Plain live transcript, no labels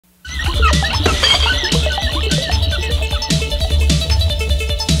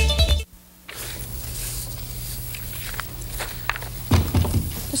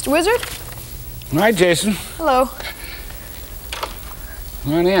Wizard? Hi, Jason. Hello.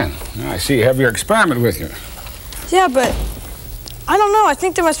 Come on in. I see you have your experiment with you. Yeah, but I don't know. I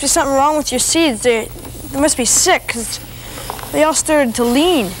think there must be something wrong with your seeds. They must be sick because they all started to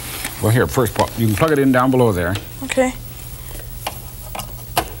lean. Well, here, first, you can plug it in down below there. Okay.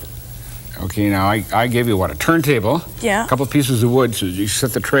 Okay, now I gave you, what, a turntable? Yeah. A couple of pieces of wood, so you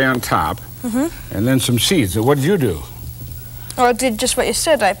set the tray on top. Mm-hmm. And then some seeds. So what did you do? Well, I did just what you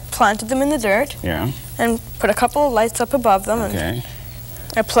said. I planted them in the dirt. Yeah. And put a couple of lights up above them. Okay.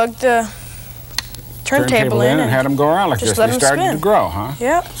 And I plugged the turntable in and had them go around like this. They started to grow, huh?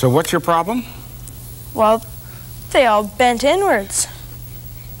 Yeah. So what's your problem? Well, they all bent inwards.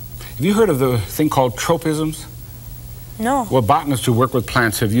 Have you heard of the thing called tropisms? No. Well, botanists who work with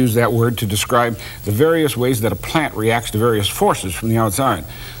plants have used that word to describe the various ways that a plant reacts to various forces from the outside.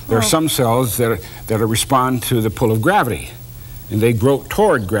 There are some cells that respond to the pull of gravity, and they grow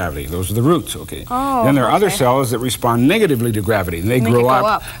toward gravity. Those are the roots, okay? Oh, then there are other cells that respond negatively to gravity, and they grow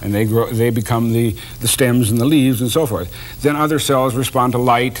up, and they become the stems and the leaves and so forth. Then other cells respond to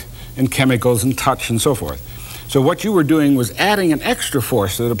light and chemicals and touch and so forth. So what you were doing was adding an extra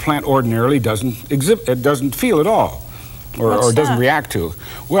force that a plant ordinarily doesn't feel at all, or doesn't react to.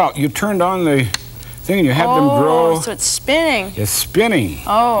 Well, you turned on the thing and you had them grow. Oh, so it's spinning. It's spinning.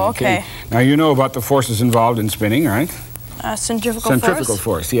 Oh, okay. Now you know about the forces involved in spinning, right? Centrifugal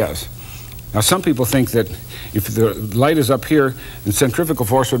force, yes. Now some people think that if the light is up here, then centrifugal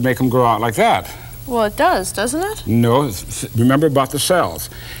force would make them grow out like that. Well, it does, doesn't it? No, remember about the cells.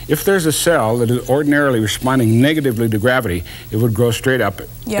 If there's a cell that is ordinarily responding negatively to gravity, it would grow straight up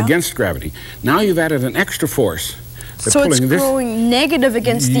against gravity. Now you've added an extra force. So it's growing negative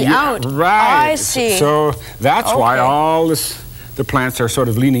against the out. Right. I see. So that's why all the plants are sort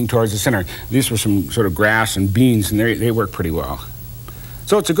of leaning towards the center. These were some sort of grass and beans, and they work pretty well.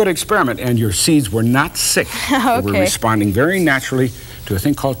 So it's a good experiment, and your seeds were not sick. They were responding very naturally to a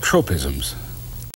thing called tropisms.